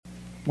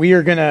We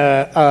are going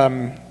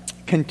to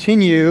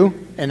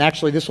continue, and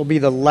actually this will be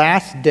the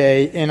last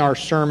day in our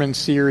sermon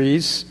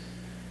series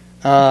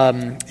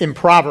in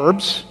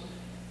Proverbs.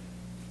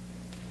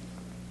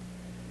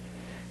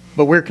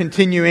 But we're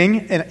continuing,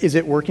 and is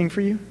it working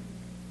for you?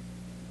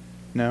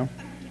 No?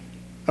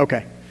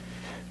 Okay.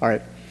 All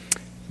right.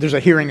 There's a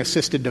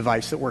hearing-assisted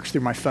device that works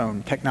through my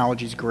phone.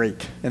 Technology's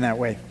great in that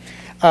way.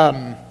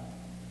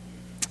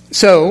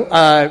 So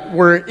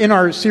we're in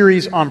our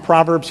series on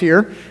Proverbs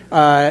here,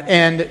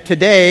 and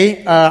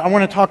today I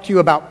want to talk to you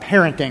about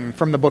parenting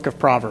from the book of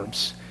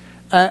Proverbs.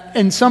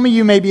 And some of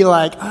you may be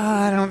like,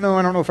 I don't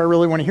know if I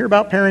really want to hear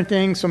about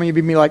parenting. Some of you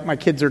may be like, my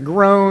kids are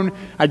grown,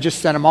 I just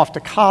sent them off to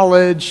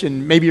college,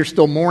 and maybe you're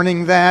still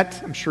mourning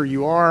that. I'm sure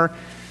you are.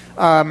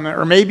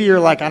 Or maybe you're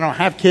like, I don't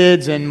have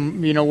kids,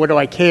 and what do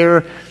I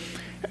care?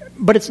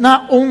 But it's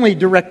not only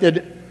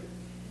directed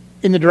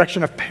in the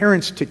direction of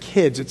parents to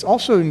kids, it's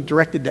also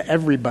directed to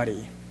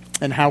everybody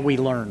and how we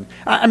learn.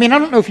 I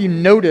don't know if you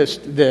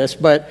noticed this,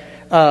 but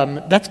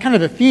that's kind of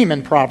the theme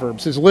in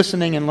Proverbs, is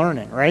listening and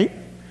learning, right?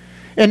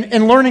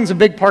 And learning's a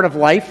big part of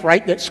life,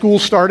 right? That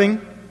school's starting,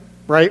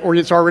 right? Or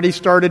it's already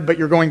started, but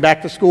you're going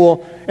back to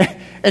school.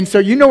 And so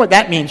you know what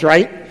that means,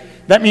 right?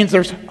 That means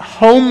there's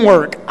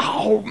homework.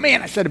 Oh,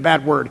 man, I said a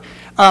bad word.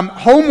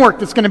 Homework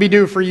that's going to be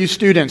due for you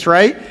students,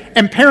 right?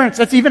 And parents,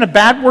 that's even a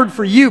bad word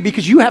for you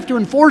because you have to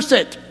enforce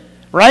it.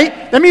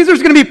 Right? That means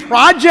there's going to be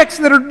projects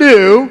that are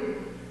due,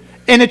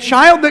 and a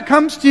child that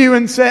comes to you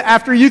and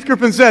after youth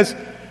group and says,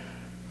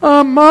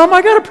 Mom,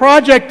 I got a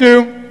project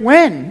due.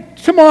 When?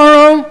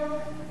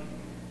 Tomorrow.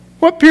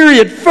 What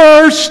period?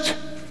 First.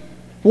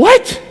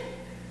 What?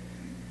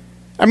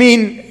 What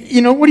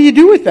do you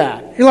do with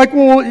that? You're like,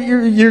 well,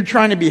 you're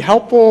trying to be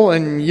helpful,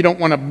 and you don't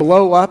want to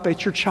blow up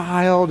at your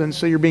child, and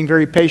so you're being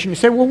very patient. You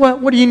say, well,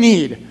 what do you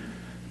need?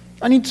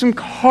 I need some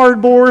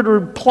cardboard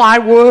or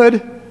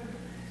plywood.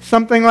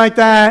 Something like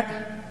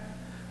that.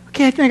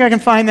 Okay, I think I can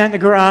find that in the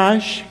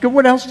garage. Good.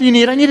 What else do you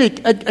need? I need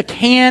a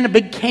can, a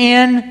big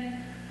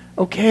can.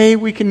 Okay,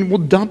 we'll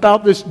dump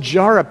out this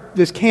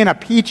can of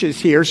peaches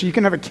here so you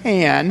can have a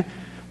can.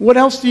 What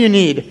else do you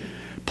need?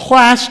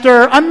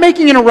 Plaster. I'm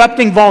making an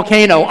erupting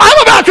volcano.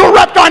 I'm about to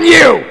erupt on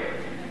you!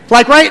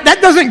 Right? That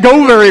doesn't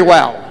go very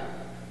well.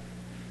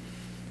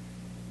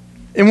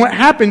 And what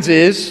happens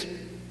is,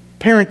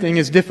 parenting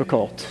is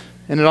difficult.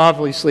 And it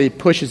obviously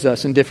pushes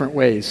us in different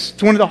ways.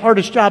 It's one of the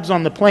hardest jobs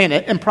on the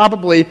planet, and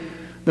probably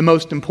the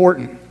most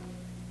important.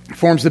 It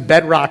forms the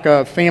bedrock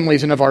of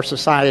families and of our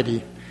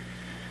society.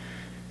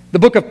 The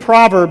book of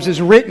Proverbs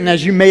is written,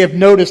 as you may have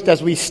noticed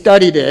as we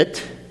studied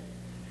it,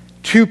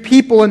 to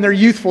people in their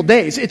youthful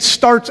days. It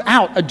starts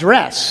out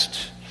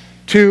addressed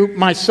to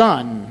my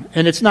son.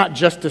 And it's not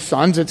just to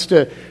sons, it's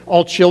to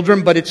all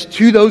children, but it's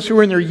to those who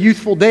are in their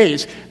youthful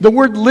days. The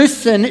word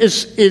listen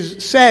is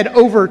said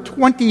over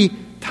 20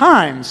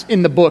 times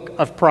in the book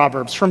of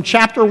Proverbs, from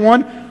chapter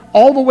 1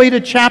 all the way to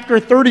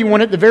chapter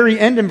 31 at the very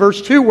end in verse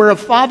 2, where a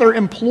father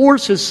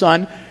implores his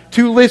son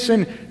to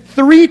listen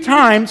 3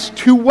 times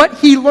to what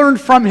he learned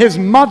from his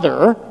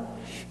mother,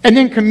 and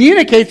then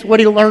communicates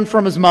what he learned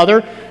from his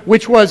mother,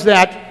 which was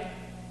that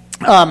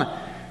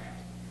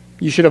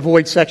you should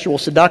avoid sexual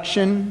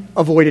seduction,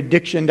 avoid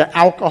addiction to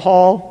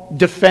alcohol,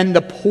 defend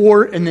the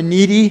poor and the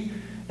needy,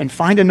 and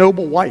find a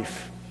noble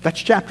wife.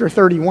 That's chapter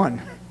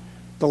 31,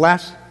 the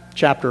last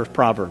chapter of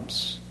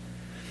Proverbs.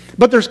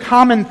 But there's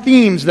common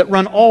themes that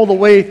run all the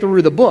way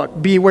through the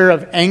book. Beware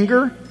of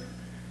anger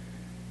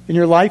in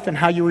your life and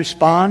how you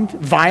respond,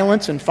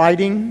 violence and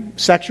fighting,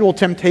 sexual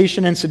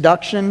temptation and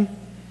seduction.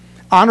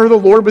 Honor the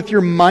Lord with your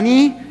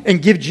money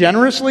and give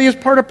generously as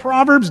part of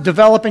Proverbs,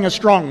 developing a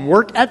strong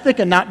work ethic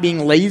and not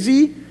being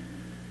lazy,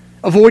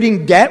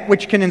 avoiding debt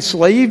which can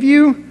enslave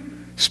you,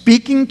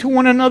 speaking to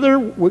one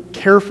another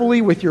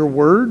carefully with your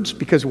words,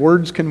 because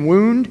words can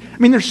wound.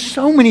 There's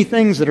so many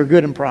things that are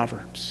good in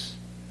Proverbs.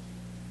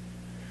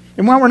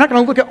 And while we're not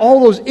going to look at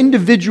all those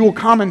individual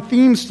common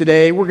themes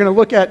today, we're going to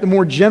look at the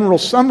more general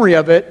summary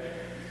of it.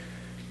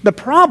 The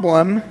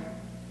problem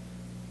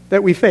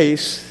that we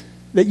face,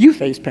 that you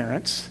face,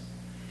 parents,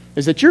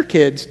 is that your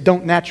kids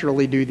don't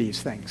naturally do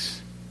these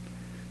things.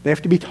 They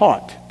have to be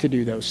taught to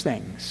do those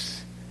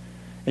things.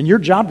 And your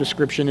job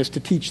description is to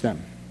teach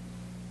them.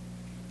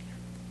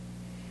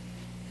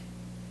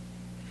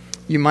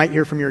 You might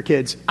hear from your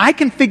kids, I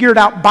can figure it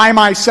out by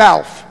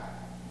myself.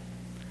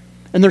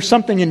 And there's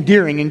something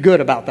endearing and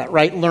good about that,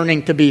 right?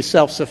 Learning to be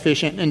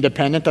self-sufficient,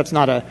 independent. That's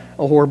not a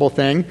horrible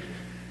thing.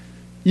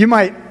 You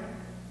might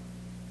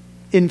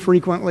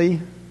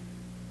infrequently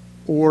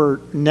or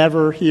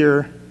never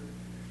hear,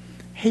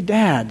 hey,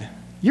 Dad,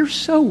 you're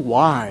so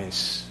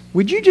wise.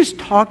 Would you just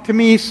talk to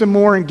me some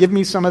more and give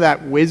me some of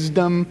that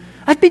wisdom?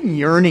 I've been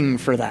yearning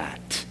for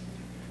that.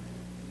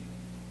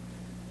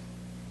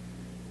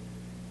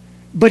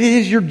 But it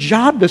is your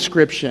job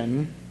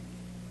description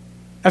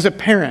as a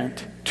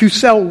parent to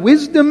sell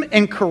wisdom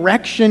and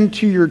correction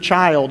to your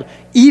child,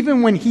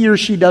 even when he or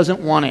she doesn't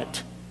want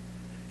it.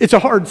 It's a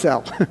hard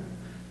sell.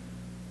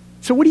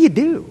 So what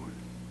do?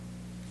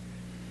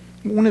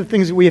 One of the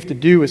things that we have to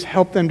do is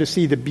help them to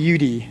see the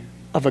beauty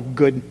of a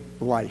good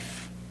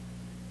life,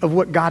 of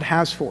what God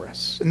has for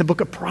us. And the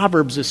book of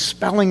Proverbs is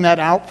spelling that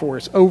out for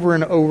us over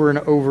and over and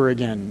over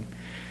again.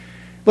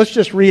 Let's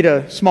just read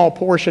a small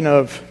portion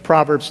of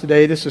Proverbs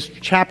today. This is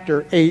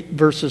chapter 8,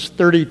 verses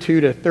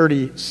 32 to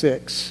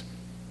 36.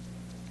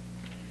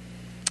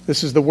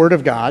 This is the word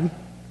of God.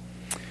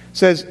 It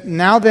says,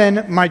 "Now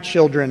then, my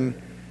children,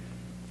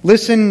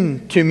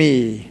 listen to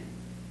me.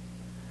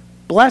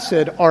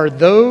 Blessed are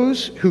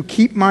those who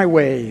keep my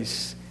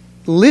ways.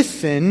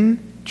 Listen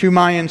to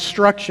my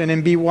instruction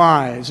and be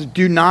wise.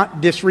 Do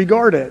not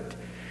disregard it.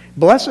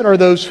 Blessed are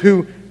those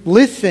who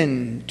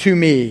listen to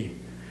me,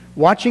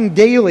 watching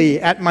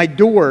daily at my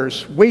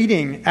doors,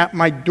 waiting at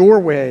my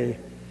doorway.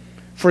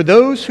 For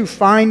those who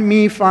find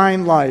me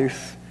find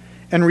life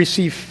and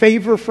receive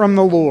favor from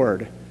the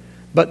Lord.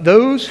 But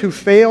those who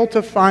fail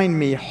to find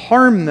me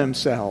harm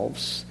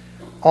themselves.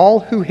 All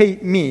who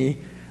hate me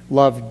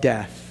love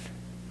death."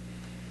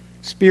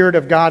 Spirit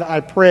of God, I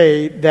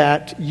pray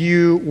that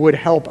you would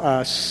help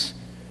us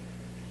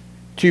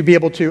to be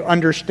able to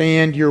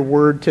understand your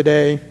word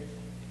today.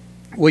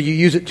 Will you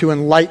use it to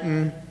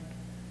enlighten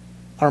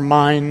our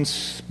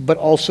minds, but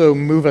also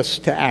move us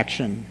to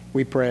action,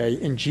 we pray.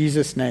 In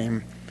Jesus'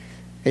 name,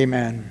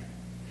 amen.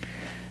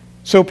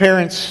 So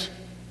parents,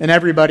 and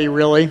everybody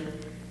really,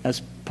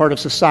 as part of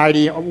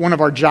society, one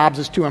of our jobs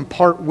is to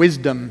impart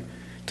wisdom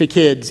to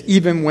kids,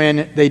 even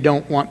when they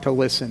don't want to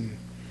listen.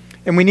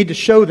 And we need to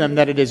show them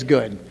that it is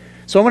good.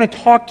 So I want to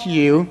talk to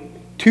you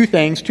two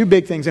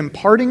big things,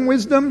 imparting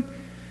wisdom,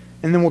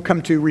 and then we'll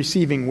come to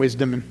receiving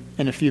wisdom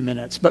in a few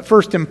minutes. But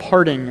first,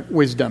 imparting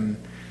wisdom.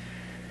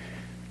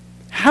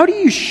 How do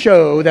you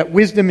show that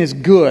wisdom is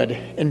good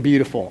and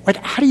beautiful? Like,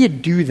 how do you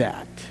do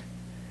that?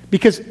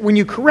 Because when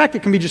you correct,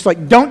 it can be just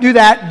like, don't do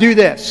that, do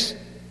this.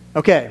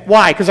 Okay,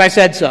 why? Because I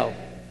said so.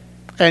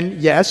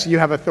 And yes, you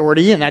have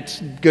authority, and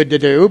that's good to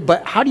do,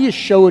 but how do you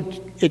show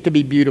it to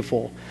be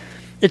beautiful?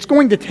 It's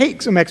going to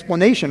take some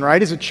explanation,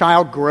 right? As a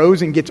child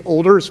grows and gets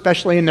older,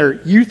 especially in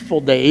their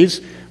youthful days,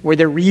 where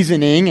they're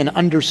reasoning and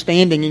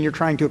understanding, and you're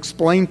trying to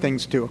explain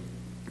things to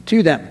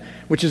them,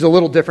 which is a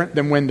little different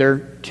than when they're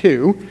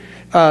 2.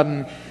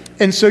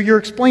 And so you're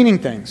explaining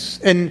things.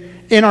 And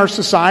in our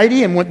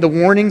society, and what the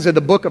warnings of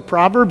the book of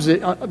Proverbs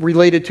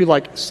related to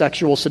like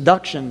sexual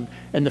seduction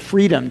and the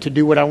freedom to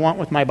do what I want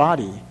with my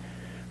body,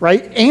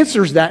 right,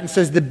 answers that and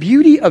says the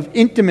beauty of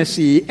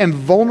intimacy and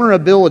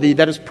vulnerability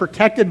that is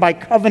protected by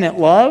covenant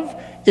love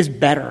is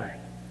better.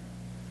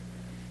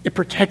 It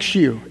protects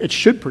you. It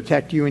should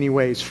protect you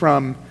anyways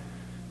from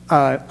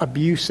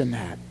abuse in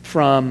that,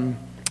 from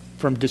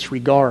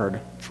disregard,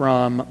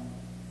 from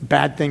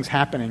bad things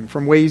happening,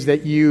 from ways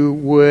that you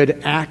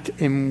would act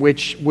in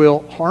which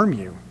will harm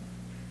you.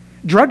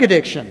 Drug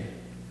addiction,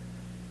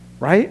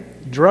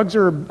 right? Drugs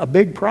are a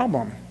big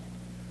problem.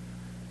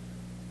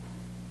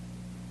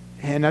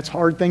 And that's a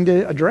hard thing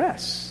to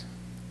address.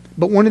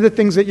 But one of the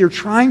things that you're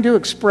trying to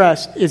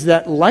express is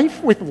that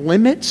life with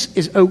limits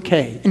is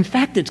okay. In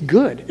fact, it's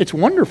good. It's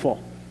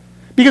wonderful.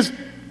 Because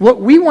what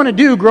we want to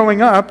do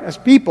growing up as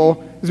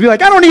people is be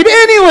like, I don't need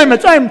any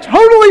limits. I am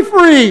totally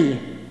free.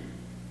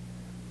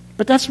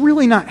 But that's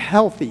really not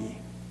healthy.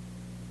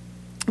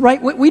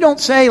 Right? We don't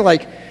say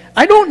like,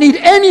 I don't need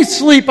any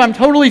sleep. I'm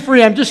totally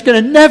free. I'm just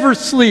going to never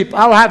sleep.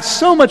 I'll have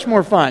so much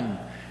more fun.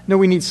 No,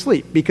 we need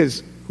sleep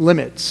because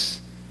limits.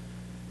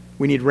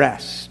 We need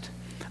rest.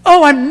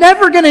 Oh, I'm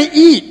never going to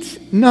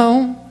eat.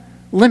 No,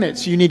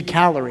 limits. You need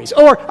calories.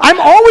 Or I'm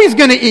always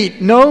going to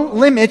eat. No,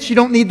 limits. You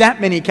don't need that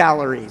many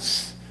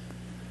calories.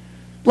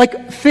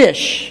 Like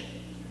fish.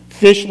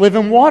 Fish live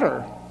in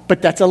water,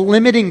 but that's a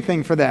limiting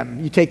thing for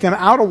them. You take them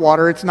out of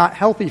water, it's not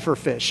healthy for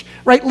fish.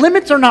 Right?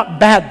 Limits are not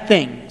bad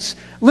things.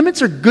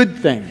 Limits are good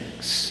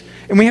things.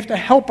 And we have to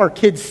help our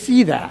kids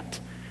see that.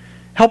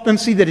 Help them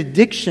see that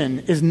addiction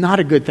is not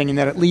a good thing and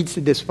that it leads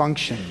to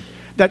dysfunction.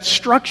 That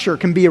structure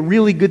can be a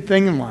really good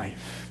thing in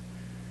life.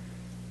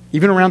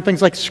 Even around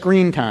things like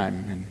screen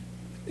time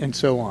and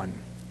so on.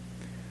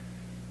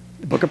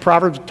 The book of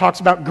Proverbs talks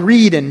about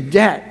greed and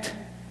debt.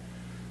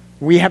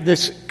 We have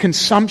this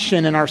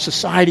consumption in our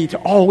society to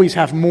always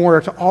have more,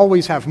 to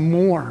always have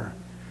more.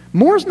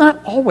 More is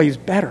not always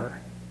better.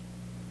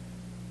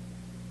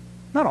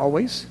 Not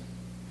always.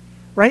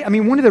 Right? I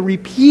mean, one of the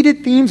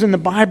repeated themes in the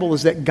Bible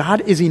is that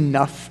God is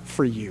enough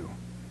for you.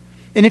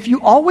 And if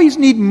you always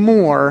need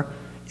more,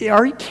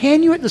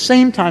 can you at the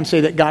same time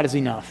say that God is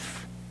enough?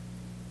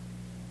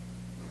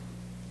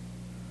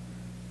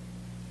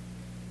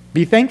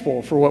 Be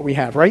thankful for what we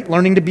have, right?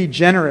 Learning to be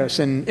generous.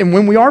 And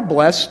when we are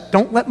blessed,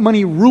 don't let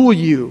money rule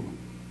you,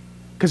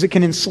 because it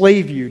can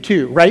enslave you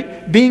too,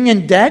 right? Being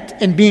in debt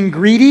and being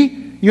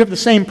greedy, you have the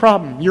same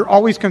problem. You're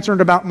always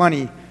concerned about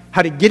money.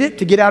 How to get it,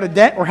 to get out of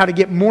debt, or how to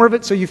get more of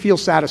it so you feel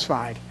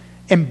satisfied.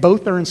 And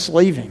both are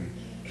enslaving.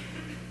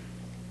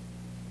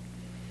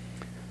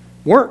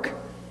 Work.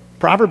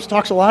 Proverbs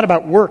talks a lot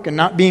about work and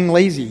not being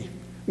lazy.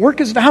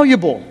 Work is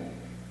valuable.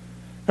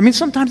 I mean,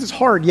 sometimes it's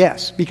hard,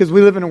 yes, because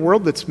we live in a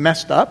world that's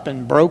messed up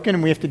and broken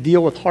and we have to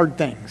deal with hard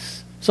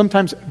things.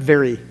 Sometimes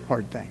very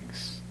hard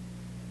things.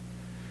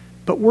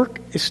 But work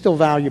is still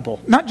valuable,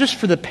 not just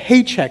for the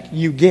paycheck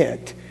you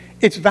get.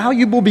 It's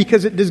valuable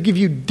because it does give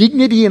you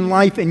dignity in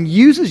life and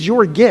uses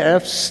your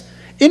gifts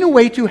in a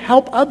way to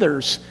help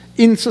others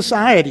in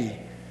society.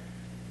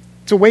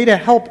 It's a way to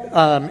help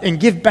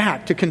and give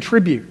back, to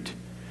contribute,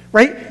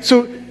 right?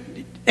 So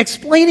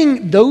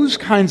explaining those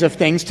kinds of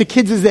things to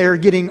kids as they're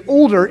getting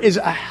older is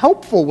a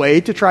helpful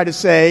way to try to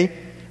say,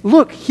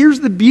 look,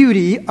 here's the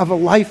beauty of a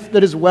life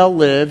that is well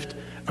lived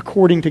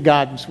according to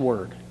God's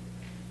word.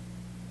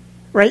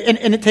 Right?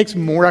 And it takes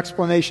more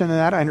explanation than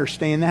that. I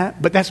understand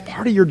that. But that's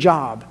part of your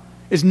job.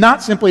 Is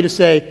not simply to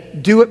say,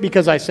 do it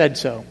because I said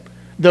so.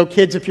 Though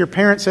kids, if your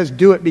parent says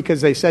do it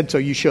because they said so,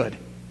 you should.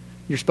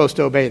 You're supposed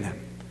to obey them.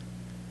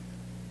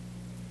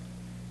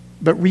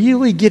 But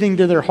really getting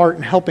to their heart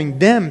and helping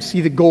them see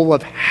the goal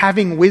of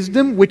having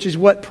wisdom, which is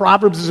what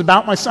Proverbs is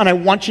about. My son, I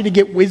want you to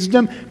get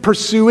wisdom.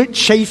 Pursue it,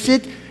 chase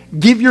it,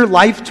 give your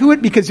life to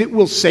it because it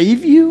will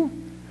save you.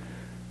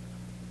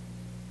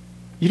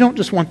 You don't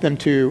just want them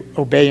to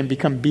obey and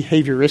become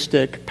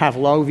behavioristic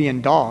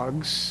Pavlovian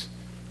dogs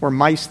or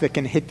mice that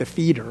can hit the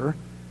feeder.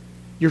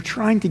 You're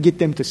trying to get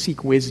them to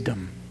seek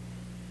wisdom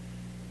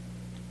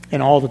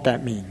and all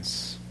that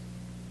means.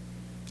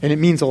 And it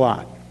means a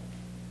lot.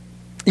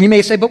 And you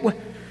may say, but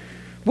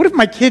what if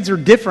my kids are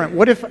different?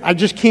 What if I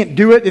just can't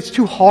do it? It's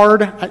too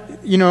hard.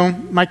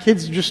 My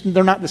kids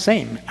they're not the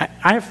same.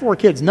 I have 4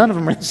 kids. None of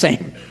them are the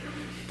same.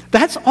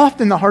 That's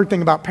often the hard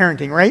thing about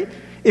parenting, right?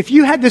 If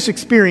you had this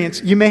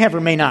experience, you may have or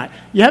may not.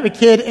 You have a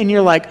kid and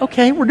you're like,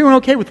 okay, we're doing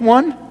okay with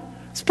one.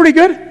 It's pretty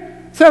good.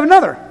 Let's have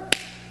another.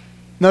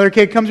 Another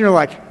kid comes and you're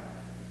like,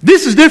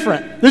 this is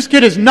different. This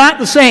kid is not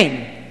the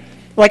same.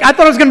 Like, I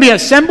thought it was going to be an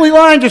assembly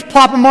line, just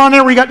plop them on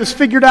there. We got this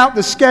figured out,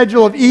 the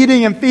schedule of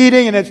eating and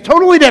feeding, and it's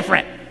totally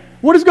different.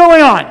 What is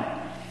going on?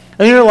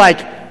 And you're like,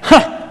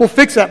 we'll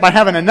fix that by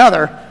having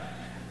another.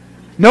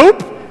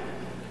 Nope.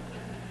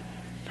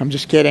 I'm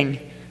just kidding.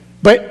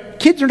 But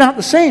kids are not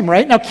the same,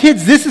 right? Now,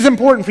 kids, this is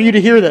important for you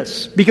to hear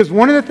this, because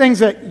one of the things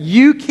that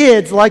you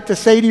kids like to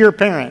say to your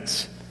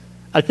parents,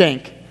 I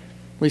think,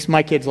 at least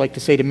my kids like to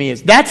say to me,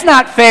 is, that's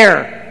not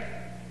fair.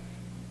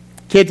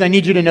 Kids, I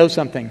need you to know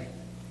something.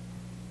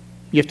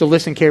 You have to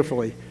listen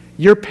carefully.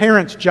 Your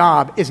parents'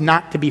 job is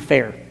not to be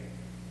fair.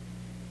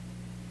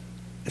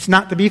 It's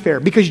not to be fair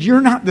because you're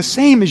not the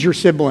same as your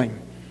sibling.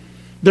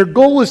 Their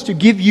goal is to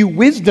give you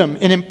wisdom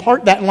and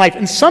impart that in life.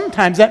 And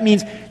sometimes that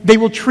means they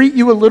will treat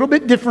you a little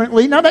bit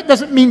differently. Now, that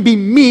doesn't mean be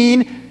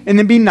mean and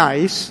then be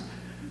nice.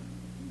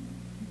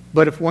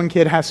 But if one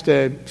kid has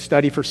to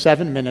study for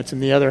 7 minutes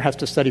and the other has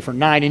to study for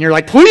 9, and you're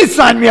like, please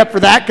sign me up for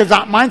that because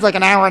mine's like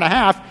an hour and a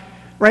half,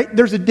 right?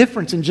 There's a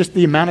difference in just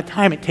the amount of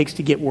time it takes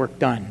to get work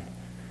done.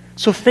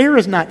 So fair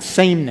is not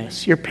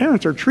sameness. Your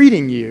parents are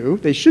treating you,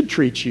 they should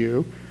treat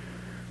you,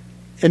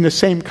 in the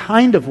same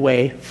kind of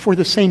way for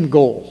the same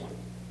goal.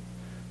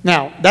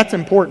 Now, that's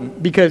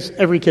important because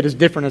every kid is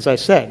different, as I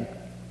said.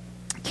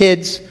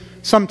 Kids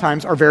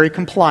sometimes are very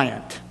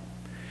compliant,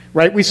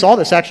 right? We saw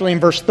this actually in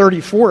verse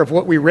 34 of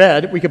what we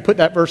read. We could put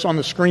that verse on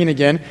the screen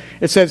again.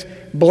 It says,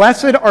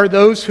 blessed are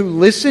those who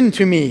listen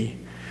to me,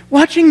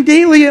 watching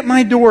daily at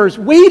my doors,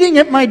 waiting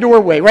at my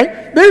doorway,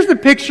 right? There's the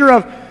picture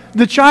of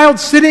the child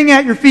sitting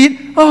at your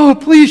feet. Oh,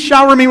 please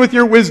shower me with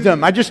your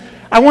wisdom.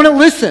 I want to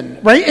listen,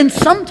 right? And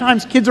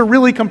sometimes kids are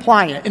really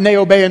compliant and they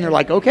obey and they're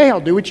like, okay, I'll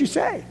do what you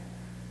say.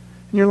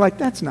 And you're like,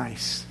 that's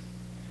nice.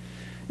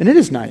 And it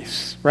is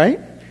nice, right?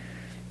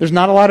 There's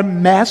not a lot of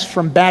mess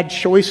from bad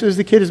choices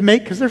the kids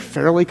make because they're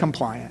fairly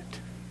compliant.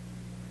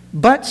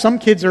 But some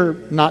kids are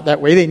not that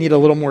way. They need a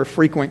little more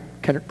frequent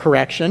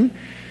correction.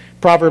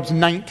 Proverbs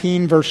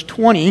 19, verse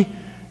 20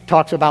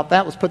 talks about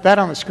that. Let's put that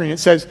on the screen. It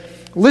says,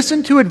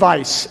 listen to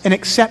advice and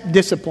accept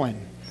discipline,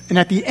 and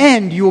at the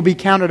end you will be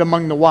counted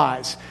among the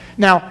wise.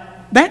 Now,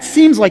 that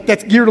seems like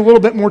that's geared a little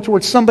bit more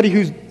towards somebody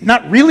who's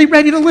not really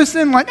ready to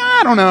listen, like,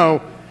 I don't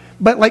know.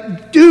 But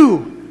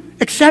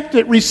accept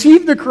it,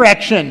 receive the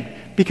correction,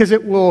 because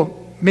it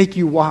will make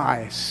you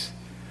wise.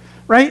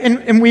 Right?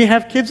 And we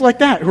have kids like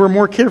that who are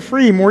more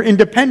carefree, more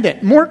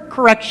independent, more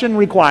correction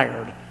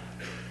required.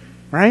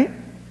 Right?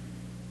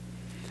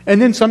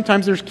 And then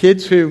sometimes there's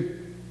kids who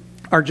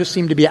just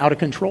seem to be out of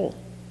control.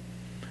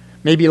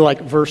 Maybe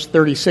like verse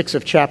 36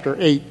 of chapter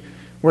 8,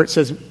 where it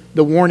says,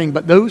 the warning,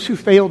 but those who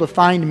fail to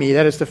find me,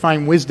 that is to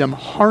find wisdom,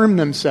 harm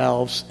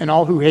themselves, and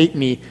all who hate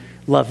me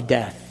love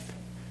death.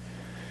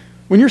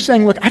 When you're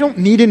saying, look, I don't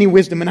need any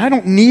wisdom, and I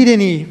don't need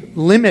any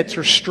limits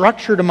or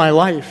structure to my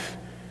life,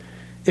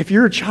 if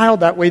you're a child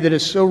that way that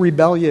is so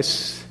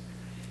rebellious,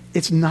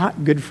 it's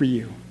not good for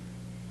you.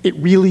 It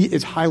really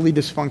is highly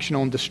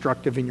dysfunctional and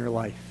destructive in your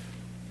life.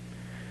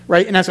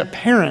 Right? And as a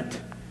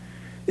parent,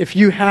 if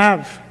you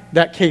have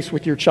that case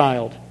with your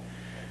child,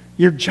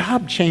 your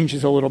job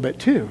changes a little bit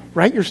too,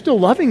 right? You're still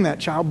loving that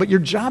child, but your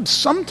job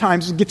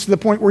sometimes gets to the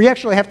point where you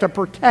actually have to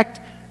protect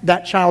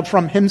that child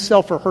from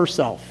himself or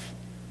herself,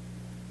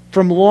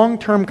 from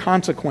long-term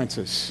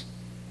consequences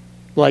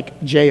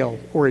like jail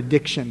or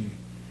addiction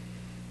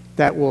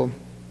that will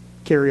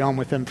carry on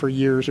with them for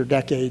years or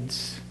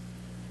decades.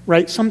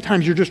 right?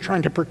 Sometimes you're just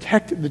trying to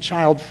protect the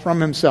child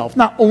from himself.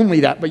 Not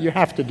only that, but you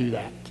have to do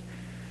that.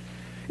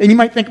 And you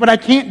might think, but I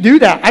can't do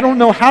that. I don't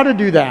know how to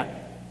do that.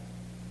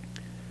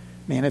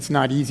 Man, it's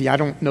not easy. I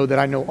don't know that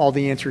I know all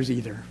the answers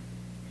either.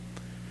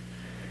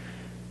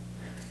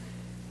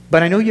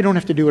 But I know you don't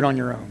have to do it on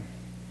your own.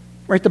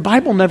 Right? The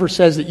Bible never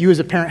says that you as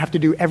a parent have to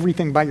do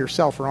everything by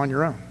yourself or on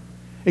your own.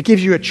 It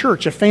gives you a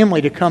church, a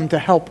family to come to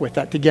help with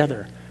that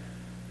together.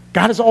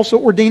 God has also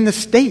ordained the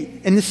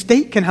state, and the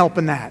state can help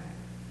in that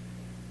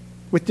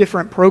with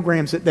different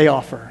programs that they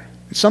offer.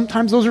 And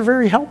sometimes those are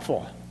very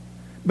helpful.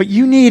 But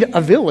you need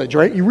a village,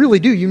 right? You really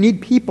do. You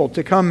need people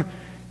to come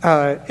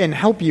and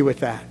help you with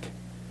that.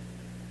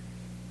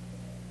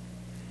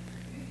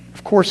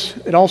 Of course,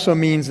 it also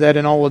means that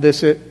in all of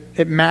this,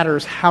 it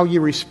matters how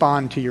you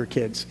respond to your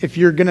kids. If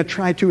you're going to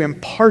try to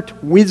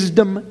impart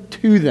wisdom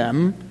to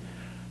them,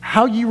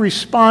 how you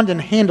respond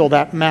and handle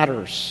that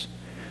matters.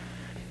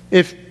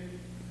 If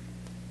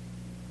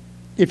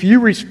you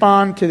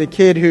respond to the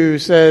kid who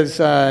says,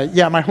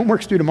 yeah, my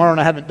homework's due tomorrow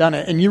and I haven't done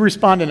it, and you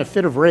respond in a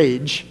fit of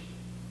rage,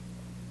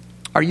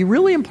 are you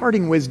really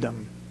imparting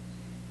wisdom?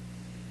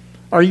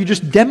 Are you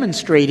just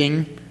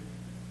demonstrating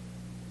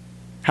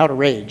how to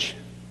rage?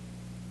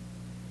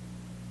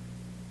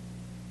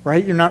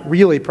 Right? You're not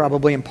really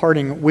probably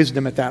imparting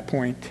wisdom at that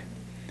point.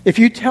 If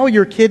you tell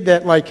your kid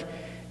that, like,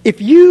 if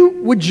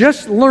you would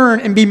just learn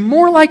and be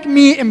more like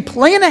me and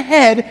plan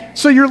ahead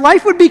so your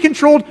life would be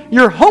controlled,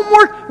 your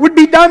homework would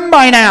be done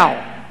by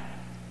now.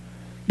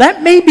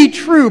 That may be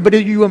true, but are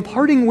you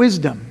imparting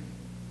wisdom?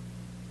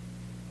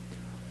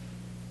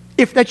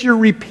 If that's your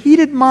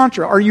repeated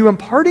mantra, are you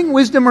imparting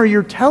wisdom, or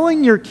you're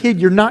telling your kid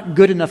you're not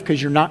good enough because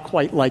you're not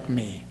quite like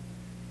me?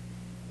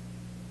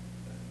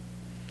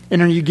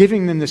 And are you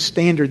giving them the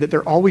standard that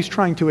they're always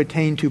trying to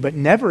attain to but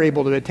never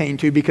able to attain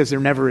to because they're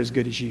never as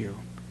good as you?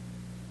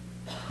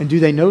 And do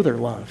they know they're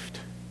loved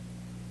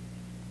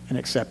and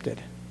accepted?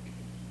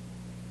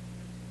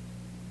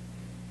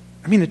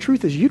 I mean, the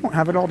truth is you don't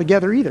have it all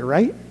together either,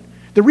 right?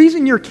 The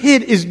reason your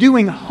kid is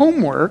doing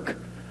homework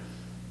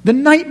the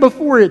night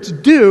before it's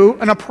due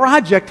on a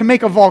project to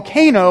make a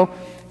volcano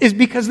is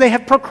because they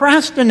have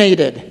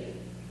procrastinated.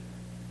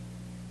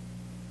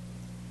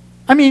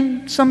 I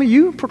mean, some of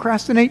you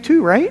procrastinate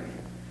too, right?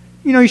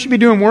 You know, you should be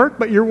doing work,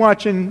 but you're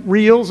watching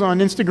reels on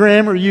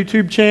Instagram or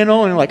YouTube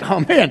channel, and you're like, oh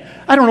man,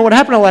 I don't know what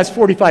happened in the last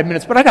 45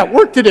 minutes, but I got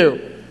work to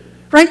do.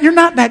 Right? You're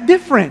not that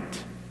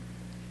different.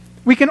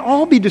 We can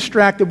all be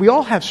distracted. We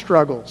all have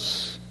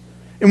struggles.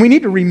 And we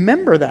need to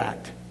remember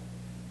that.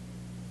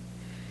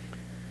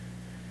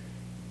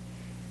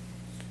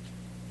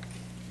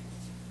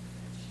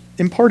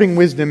 Imparting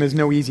wisdom is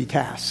no easy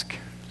task.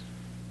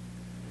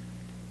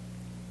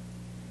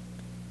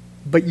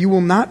 But you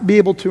will not be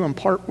able to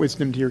impart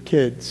wisdom to your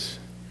kids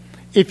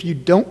if you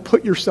don't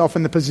put yourself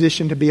in the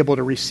position to be able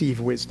to receive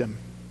wisdom.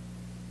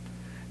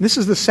 And this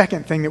is the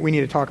second thing that we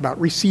need to talk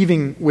about,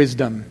 receiving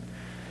wisdom.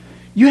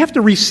 You have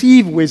to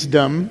receive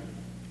wisdom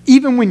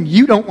even when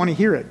you don't want to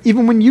hear it,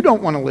 even when you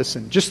don't want to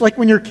listen, just like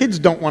when your kids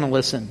don't want to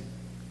listen.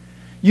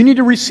 You need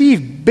to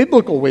receive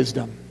biblical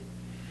wisdom.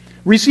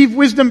 Receive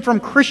wisdom from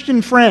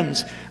Christian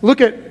friends. Look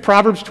at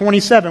Proverbs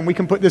 27. We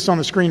can put this on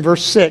the screen,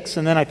 verse 6,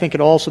 and then I think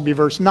it'll also be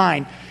verse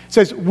 9. It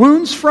says,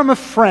 wounds from a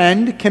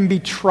friend can be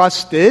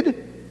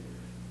trusted,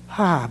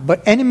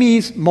 but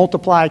enemies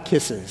multiply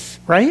kisses,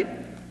 right?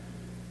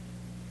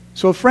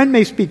 So a friend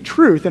may speak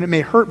truth and it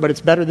may hurt, but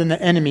it's better than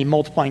the enemy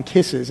multiplying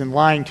kisses and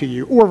lying to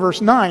you. Or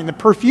verse 9, the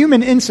perfume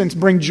and incense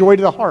bring joy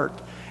to the heart,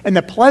 and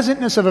the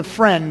pleasantness of a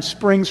friend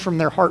springs from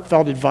their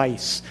heartfelt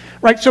advice.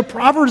 Right? So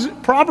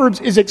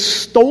Proverbs is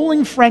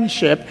extolling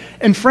friendship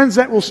and friends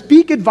that will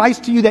speak advice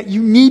to you that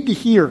you need to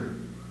hear.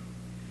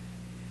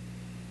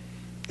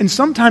 And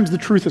sometimes the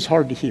truth is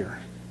hard to hear.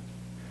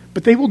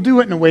 But they will do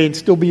it in a way and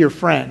still be your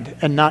friend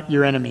and not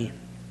your enemy.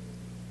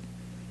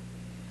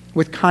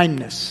 With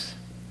kindness.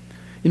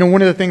 You know,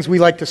 one of the things we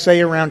like to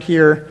say around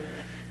here,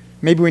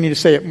 maybe we need to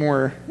say it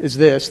more, is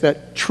this,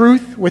 that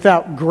truth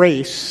without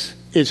grace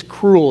is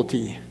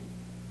cruelty.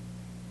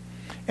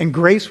 And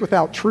grace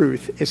without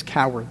truth is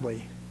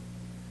cowardly.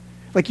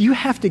 Like, you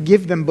have to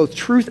give them both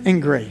truth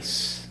and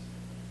grace.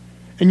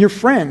 And your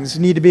friends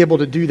need to be able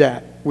to do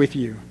that with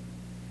you.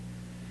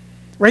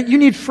 Right? You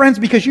need friends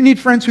because you need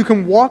friends who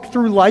can walk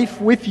through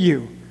life with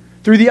you,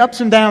 through the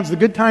ups and downs, the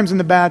good times and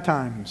the bad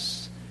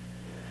times.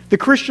 The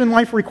Christian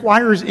life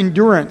requires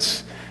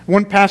endurance.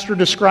 One pastor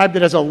described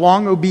it as a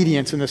long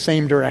obedience in the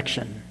same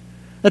direction.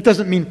 That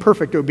doesn't mean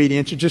perfect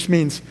obedience. It just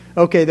means,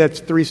 okay,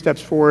 that's 3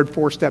 steps forward,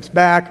 4 steps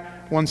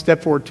back, 1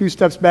 step forward, 2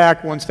 steps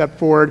back, 1 step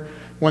forward,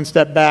 1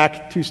 step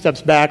back, 2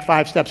 steps back,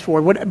 5 steps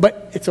forward.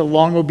 But it's a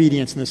long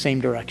obedience in the same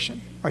direction.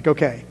 Like,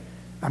 okay,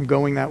 I'm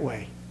going that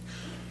way.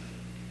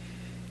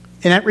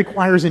 And that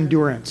requires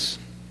endurance.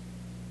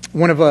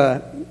 One of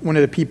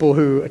the people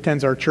who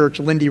attends our church,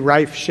 Lindy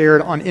Reif,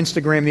 shared on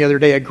Instagram the other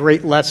day a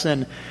great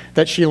lesson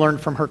that she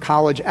learned from her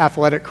college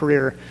athletic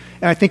career.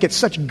 And I think it's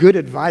such good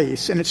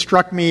advice, and it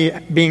struck me,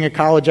 being a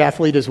college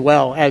athlete as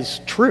well, as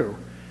true.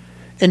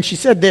 And she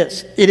said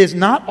this, "It is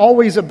not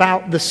always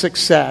about the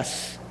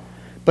success,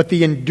 but but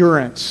the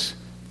endurance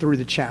through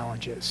the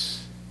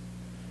challenges.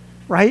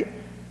 Right?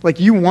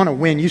 Like you want to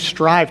win. You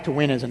strive to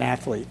win as an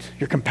athlete.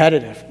 You're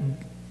competitive.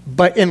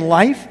 But in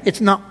life, it's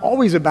not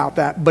always about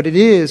that, but it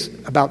is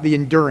about the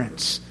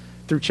endurance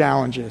through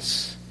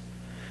challenges.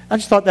 I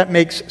just thought that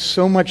makes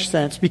so much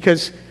sense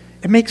because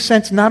it makes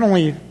sense not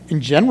only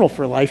in general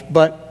for life,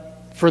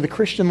 but for the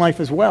Christian life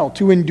as well,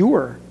 to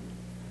endure.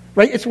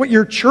 Right? It's what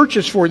your church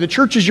is for. The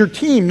church is your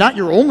team, not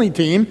your only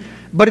team,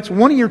 but it's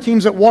one of your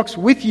teams that walks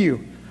with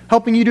you,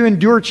 helping you to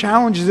endure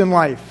challenges in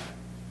life.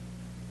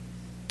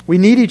 We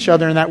need each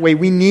other in that way.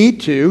 We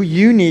need to,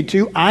 you need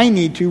to, I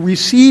need to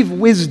receive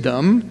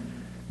wisdom,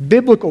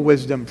 biblical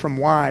wisdom from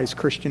wise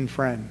Christian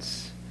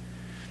friends.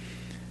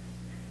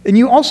 And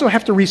you also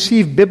have to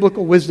receive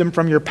biblical wisdom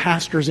from your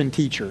pastors and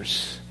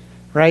teachers.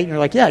 Right? And you're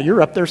like, yeah,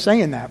 you're up there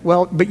saying that.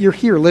 Well, but you're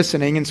here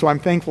listening, and so I'm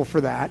thankful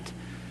for that.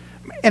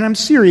 And I'm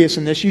serious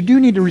in this. You do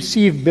need to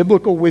receive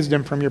biblical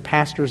wisdom from your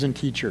pastors and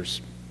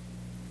teachers.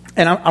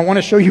 And I want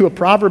to show you a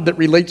proverb that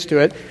relates to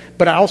it,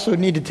 but I also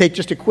need to take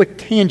just a quick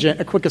tangent,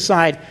 a quick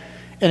aside,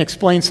 and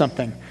explain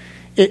something.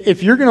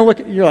 If you're going to look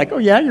at, you're like, oh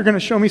yeah, you're going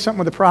to show me something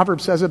what the proverb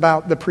says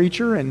about the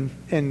preacher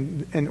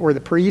and or the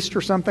priest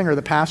or something, or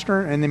the pastor,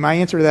 and then my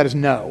answer to that is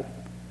no.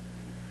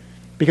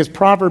 Because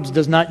Proverbs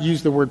does not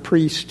use the word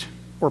priest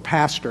or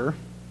pastor.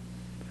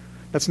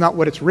 That's not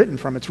what it's written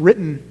from. It's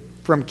written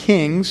from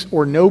kings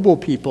or noble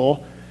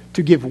people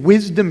to give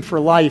wisdom for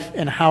life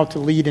and how to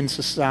lead in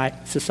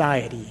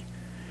society.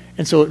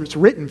 And so it's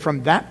written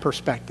from that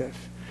perspective.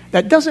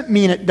 That doesn't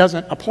mean it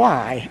doesn't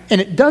apply, and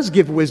it does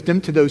give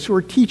wisdom to those who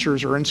are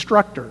teachers or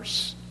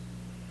instructors.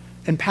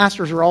 And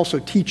pastors are also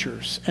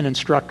teachers and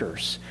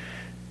instructors.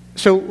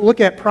 So look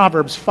at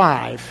Proverbs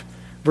 5,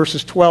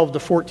 verses 12 to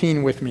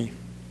 14 with me.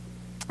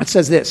 It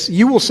says this,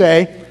 "You will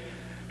say,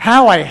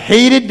 'How I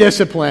hated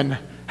discipline,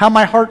 how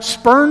my heart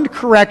spurned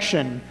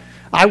correction.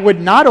 I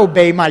would not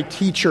obey my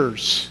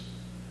teachers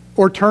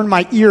or turn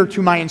my ear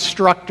to my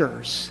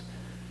instructors.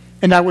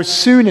 And I was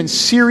soon in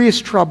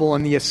serious trouble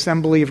in the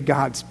assembly of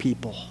God's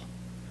people.'"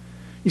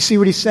 You see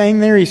what he's saying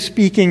there? He's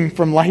speaking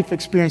from life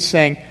experience,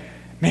 saying,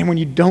 man, when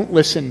you don't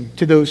listen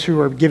to those who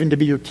are given to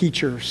be your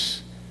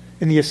teachers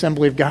in the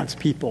assembly of God's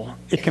people,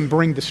 it can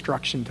bring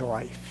destruction to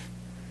life.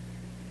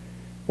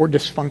 Or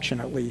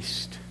dysfunction, at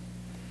least.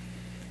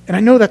 And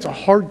I know that's a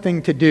hard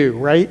thing to do,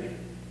 right?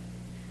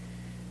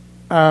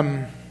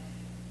 Right?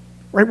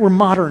 We're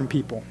modern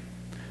people.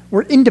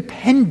 We're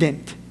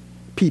independent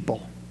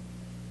people.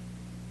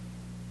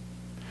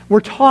 We're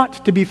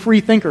taught to be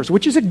free thinkers,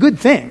 which is a good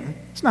thing.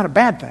 It's not a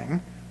bad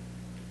thing.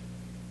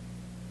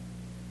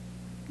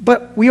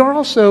 But we are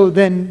also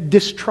then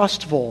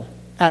distrustful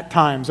at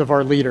times of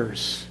our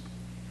leaders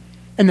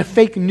and the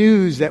fake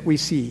news that we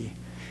see.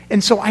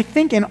 And so I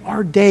think in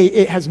our day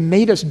it has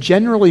made us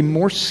generally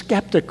more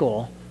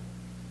skeptical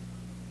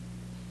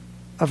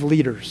of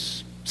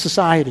leaders,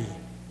 societal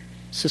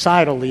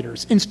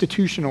leaders,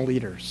 institutional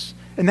leaders.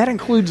 And that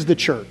includes the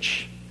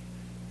church.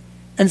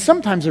 And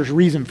sometimes there's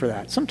reason for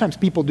that. Sometimes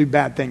people do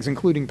bad things,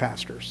 including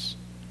pastors.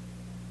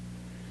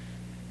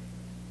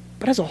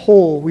 But as a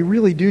whole, we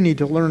really do need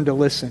to learn to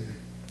listen.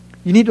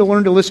 You need to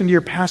learn to listen to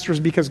your pastors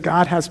because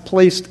God has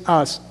placed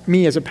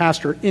me as a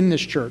pastor in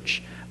this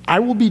church. I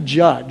will be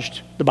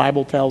judged, the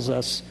Bible tells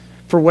us,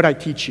 for what I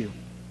teach you.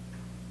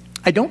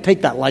 I don't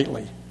take that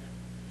lightly.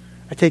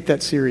 I take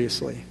that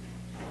seriously.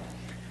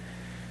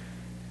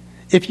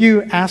 If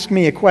you ask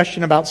me a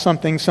question about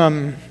something,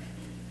 some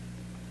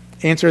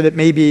answer that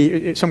may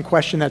be some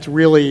question that's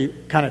really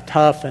kind of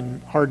tough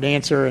and hard to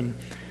answer, and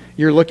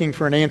you're looking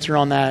for an answer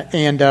on that,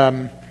 and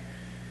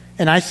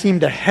I seem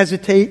to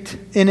hesitate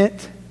in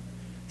it,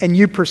 and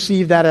you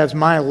perceive that as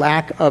my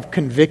lack of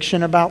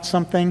conviction about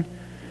something,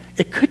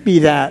 it could be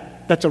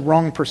that that's a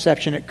wrong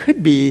perception. It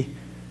could be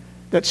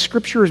that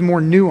Scripture is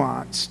more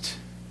nuanced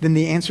than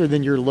the answer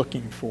than you're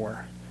looking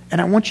for. And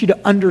I want you to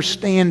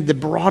understand the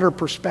broader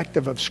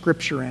perspective of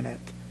Scripture in it.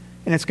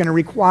 And it's going to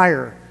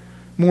require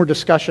more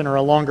discussion or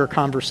a longer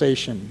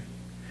conversation.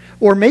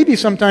 Or maybe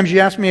sometimes you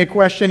ask me a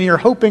question and you're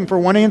hoping for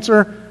one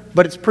answer,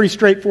 but it's pretty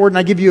straightforward, and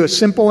I give you a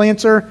simple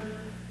answer.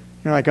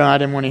 You're like, oh, I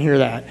didn't want to hear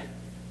that.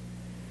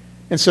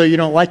 And so you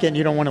don't like it and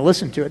you don't want to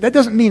listen to it. That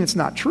doesn't mean it's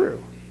not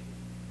true.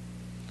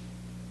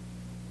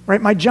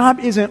 Right? My job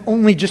isn't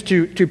only just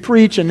to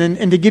preach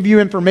and to give you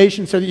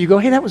information so that you go,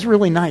 hey, that was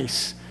really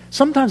nice.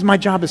 Sometimes my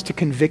job is to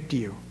convict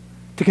you,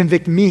 to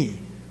convict me,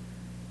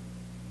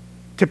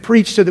 to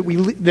preach so that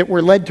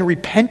we're led to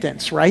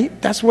repentance,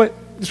 right? That's what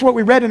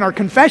we read in our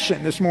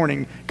confession this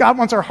morning. God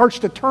wants our hearts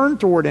to turn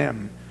toward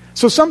Him.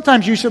 So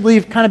sometimes you should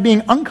leave kind of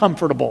being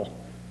uncomfortable.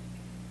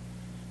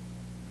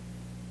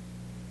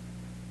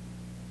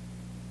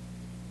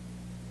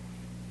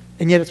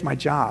 And yet it's my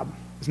job.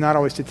 It's not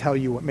always to tell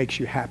you what makes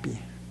you happy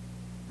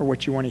or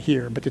what you want to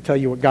hear, but to tell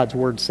you what God's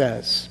Word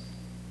says.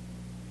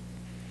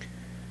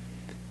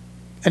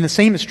 And the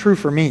same is true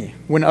for me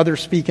when others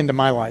speak into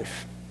my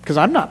life. Because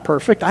I'm not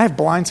perfect. I have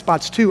blind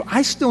spots too.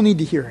 I still need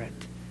to hear it.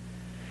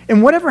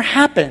 And whatever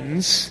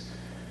happens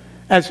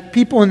as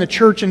people in the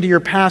church and to your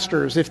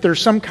pastors, if there's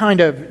some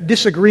kind of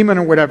disagreement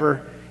or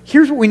whatever,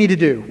 here's what we need to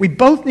do. We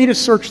both need to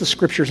search the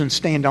Scriptures and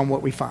stand on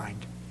what we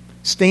find.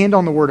 Stand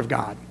on the Word of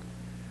God.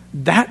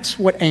 That's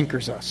what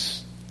anchors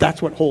us.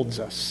 That's what holds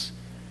us.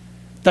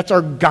 That's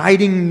our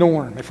guiding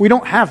norm. If we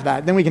don't have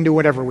that, then we can do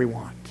whatever we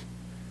want.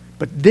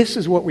 But this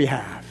is what we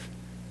have.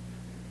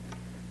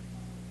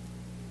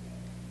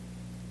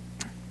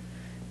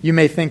 You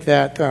may think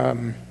that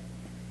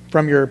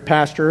from your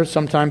pastor,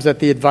 sometimes that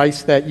the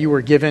advice that you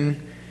were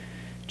given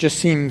just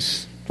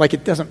seems like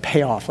it doesn't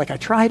pay off. Like I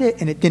tried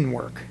it and it didn't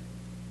work.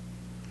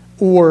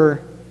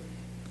 Or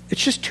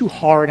it's just too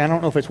hard. I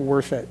don't know if it's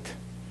worth it.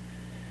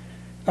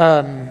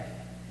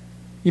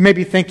 You may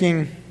be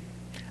thinking,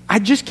 I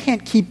just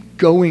can't keep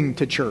going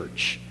to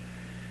church.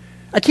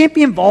 I can't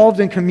be involved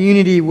in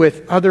community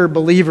with other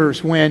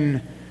believers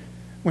when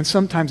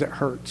sometimes it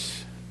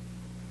hurts.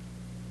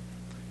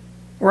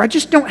 Or I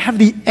just don't have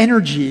the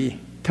energy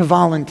to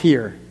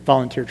volunteer.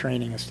 Volunteer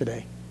training is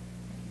today.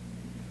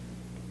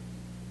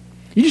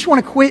 You just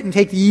want to quit and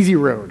take the easy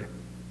road.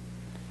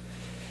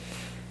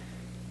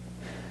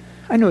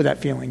 I know that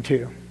feeling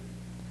too.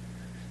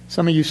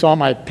 Some of you saw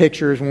my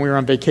pictures when we were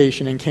on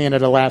vacation in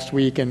Canada last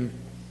week, and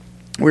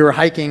we were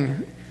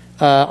hiking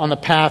on the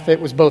path. It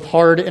was both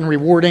hard and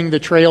rewarding. The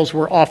trails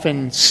were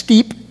often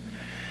steep.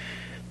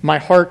 My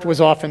heart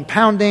was often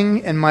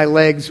pounding, and my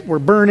legs were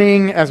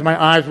burning as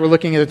my eyes were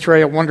looking at the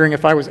trail, wondering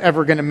if I was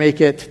ever going to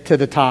make it to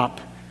the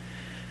top.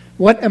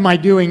 What am I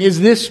doing? Is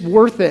this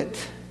worth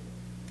it?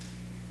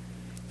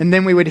 And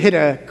then we would hit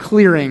a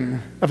clearing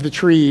of the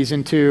trees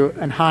into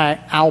an high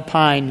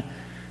alpine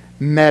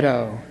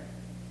meadow.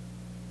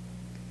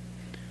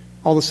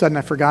 All of a sudden,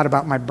 I forgot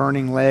about my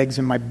burning legs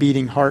and my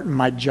beating heart, and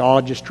my jaw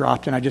just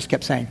dropped, and I just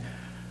kept saying,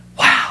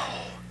 wow,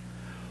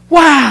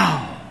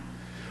 wow,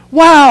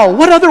 wow.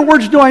 What other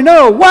words do I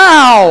know?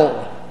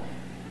 Wow,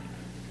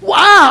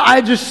 wow.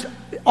 I just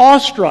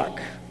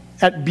awestruck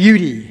at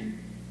beauty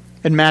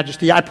and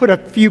majesty. I put a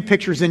few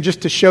pictures in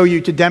just to show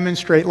you, to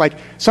demonstrate, like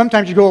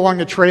sometimes you go along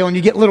the trail and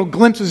you get little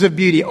glimpses of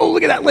beauty. Oh,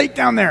 look at that lake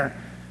down there.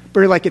 But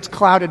you're like, it's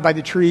clouded by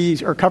the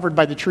trees or covered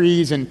by the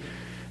trees, and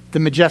the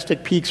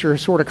majestic peaks are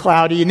sort of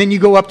cloudy. And then you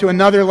go up to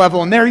another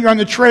level, and there you're on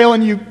the trail,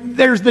 and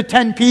there's the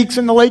 10 peaks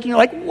in the lake, and you're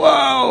like,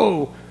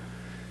 whoa.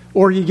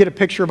 Or you get a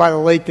picture by the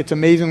lake that's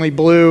amazingly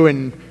blue,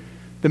 and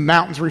the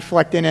mountains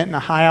reflect in it in a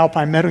high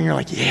alpine meadow, and you're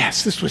like,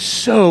 yes, this was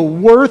so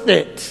worth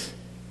it.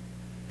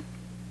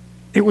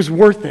 It was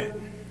worth it.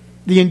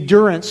 The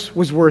endurance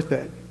was worth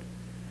it.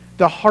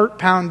 The heart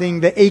pounding,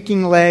 the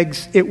aching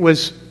legs, it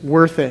was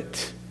worth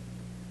it.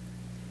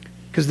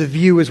 Because the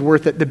view is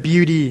worth it, the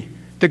beauty,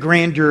 the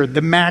grandeur,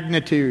 the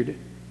magnitude.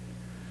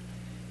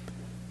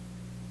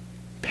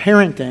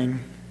 Parenting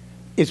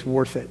is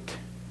worth it.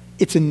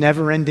 It's a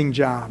never-ending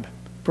job.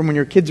 From when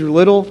your kids are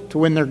little to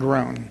when they're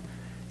grown.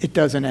 It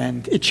doesn't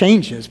end. It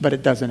changes, but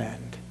it doesn't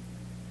end.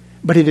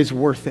 But it is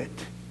worth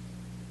it.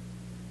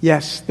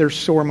 Yes, there's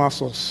sore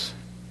muscles.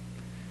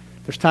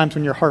 There's times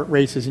when your heart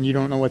races and you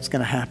don't know what's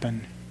going to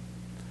happen.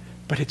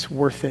 But it's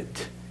worth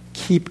it.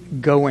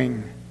 Keep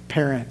going,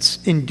 parents.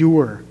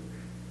 Endure.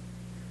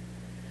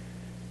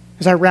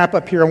 As I wrap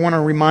up here, I want to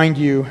remind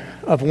you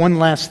of one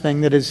last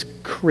thing that is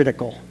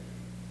critical.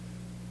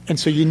 And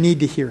so you need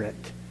to hear it.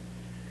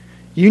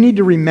 You need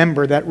to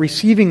remember that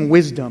receiving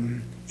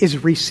wisdom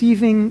is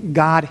receiving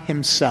God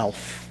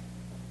Himself.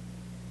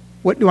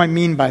 What do I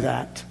mean by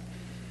that?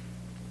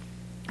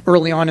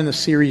 Early on in the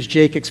series,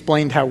 Jake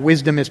explained how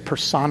wisdom is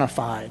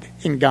personified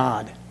in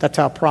God. That's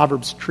how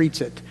Proverbs treats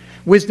it.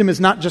 Wisdom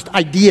is not just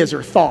ideas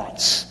or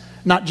thoughts,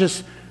 not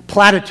just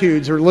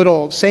platitudes or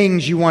little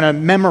sayings you want to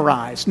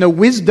memorize. No,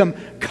 wisdom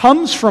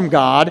comes from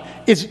God,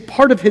 is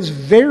part of His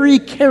very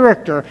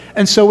character,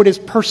 and so it is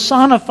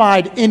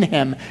personified in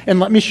Him. And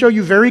let me show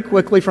you very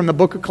quickly from the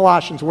book of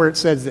Colossians where it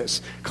says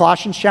this.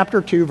 Colossians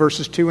chapter 2,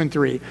 verses 2 and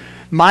 3.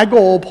 My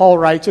goal, Paul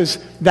writes, is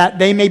that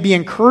they may be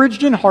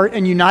encouraged in heart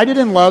and united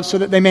in love, so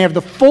that they may have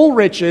the full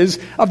riches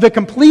of the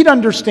complete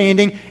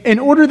understanding, in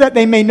order that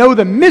they may know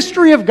the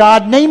mystery of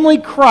God, namely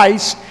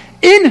Christ,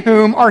 in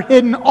whom are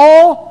hidden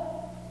all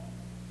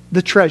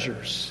the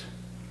treasures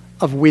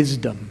of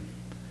wisdom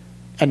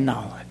and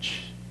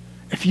knowledge.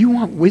 If you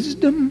want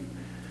wisdom,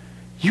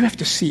 you have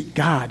to seek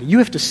God. You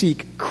have to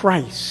seek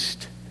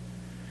Christ.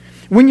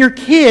 When your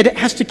kid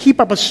has to keep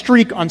up a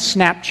streak on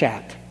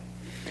Snapchat,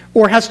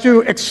 or has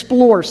to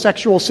explore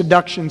sexual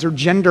seductions or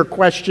gender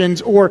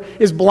questions, or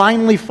is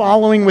blindly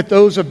following with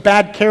those of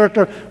bad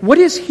character, what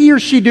is he or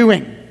she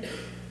doing?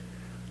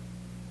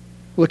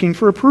 Looking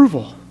for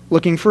approval,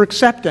 looking for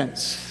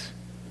acceptance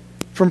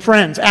from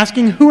friends,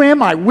 asking, who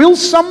am I? Will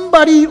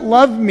somebody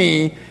love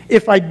me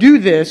if I do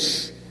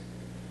this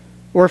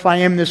or if I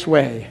am this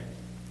way?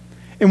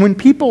 And when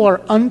people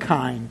are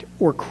unkind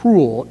or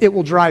cruel, it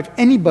will drive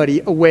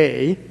anybody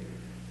away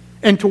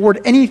and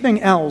toward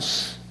anything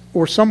else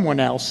or someone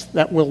else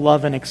that will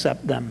love and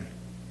accept them.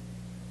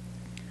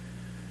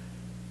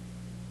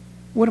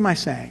 What am I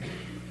saying?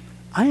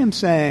 I am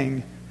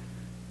saying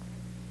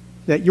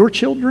that your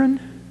children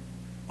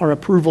are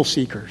approval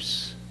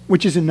seekers,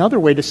 which is another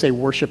way to say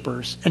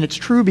worshipers. And it's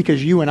true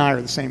because you and I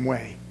are the same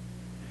way.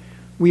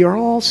 We are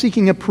all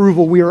seeking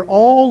approval. We are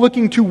all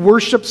looking to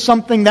worship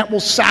something that will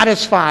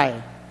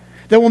satisfy,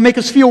 that will make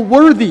us feel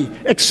worthy,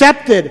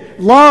 accepted,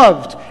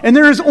 loved. And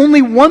there is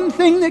only one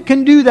thing that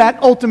can do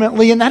that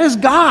ultimately, and that is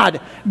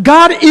God.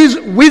 God is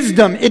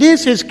wisdom. It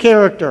is His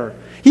character.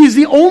 He's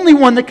the only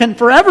one that can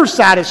forever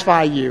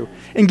satisfy you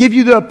and give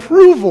you the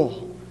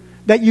approval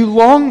that you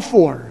long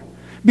for.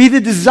 Be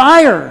the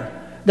desire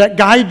that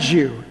guides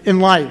you in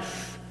life.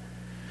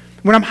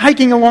 When I'm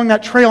hiking along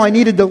that trail, I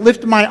needed to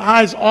lift my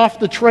eyes off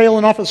the trail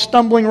and off of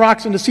stumbling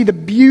rocks and to see the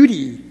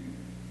beauty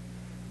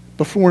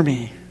before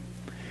me.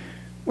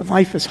 When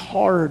life is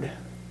hard,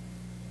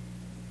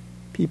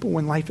 people,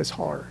 when life is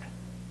hard,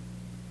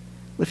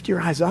 lift your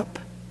eyes up.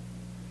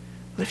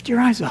 Lift your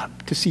eyes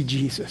up to see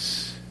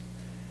Jesus,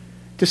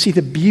 to see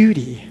the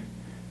beauty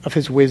of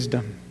His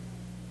wisdom.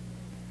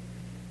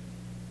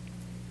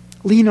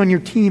 Lean on your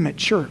team at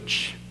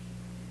church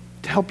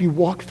to help you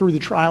walk through the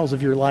trials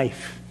of your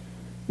life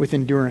with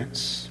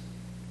endurance.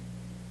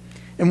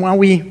 And while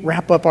we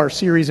wrap up our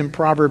series in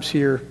Proverbs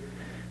here,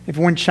 I have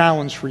one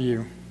challenge for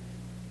you.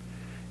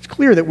 It's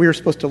clear that we're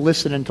supposed to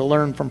listen and to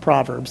learn from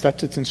Proverbs.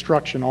 That's its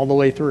instruction all the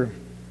way through.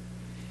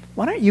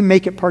 Why don't you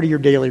make it part of your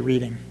daily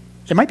reading?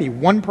 It might be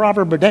one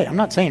proverb a day. I'm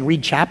not saying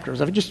read chapters.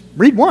 I would just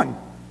read one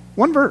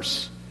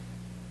verse.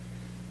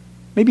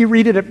 Maybe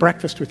read it at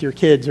breakfast with your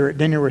kids or at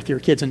dinner with your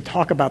kids and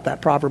talk about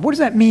that proverb. What does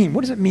that mean?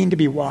 What does it mean to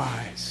be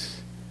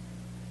wise?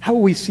 How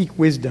will we seek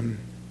wisdom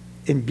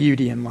and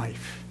beauty in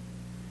life?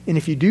 And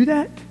if you do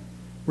that,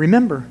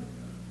 remember,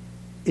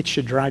 it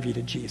should drive you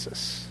to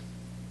Jesus.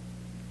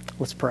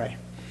 Let's pray.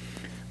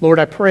 Lord,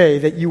 I pray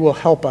that you will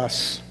help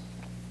us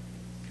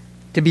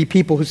to be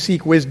people who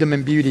seek wisdom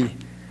and beauty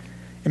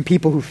and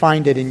people who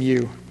find it in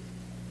you.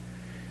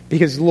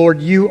 Because,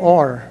 Lord, you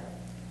are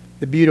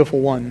the beautiful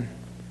one.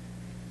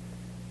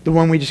 The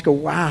one we just go,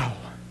 wow,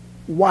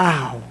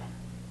 wow,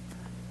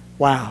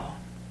 wow.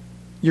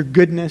 Your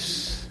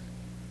goodness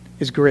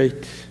is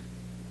great.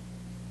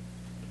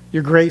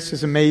 Your grace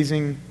is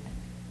amazing.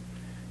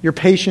 Your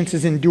patience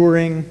is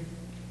enduring.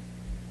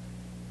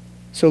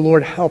 So,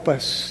 Lord, help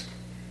us,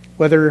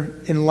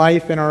 whether in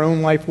life, in our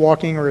own life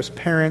walking, or as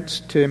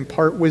parents, to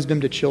impart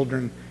wisdom to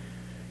children,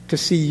 to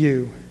see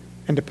you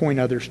and to point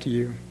others to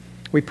you.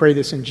 We pray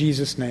this in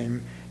Jesus'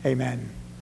 name. Amen.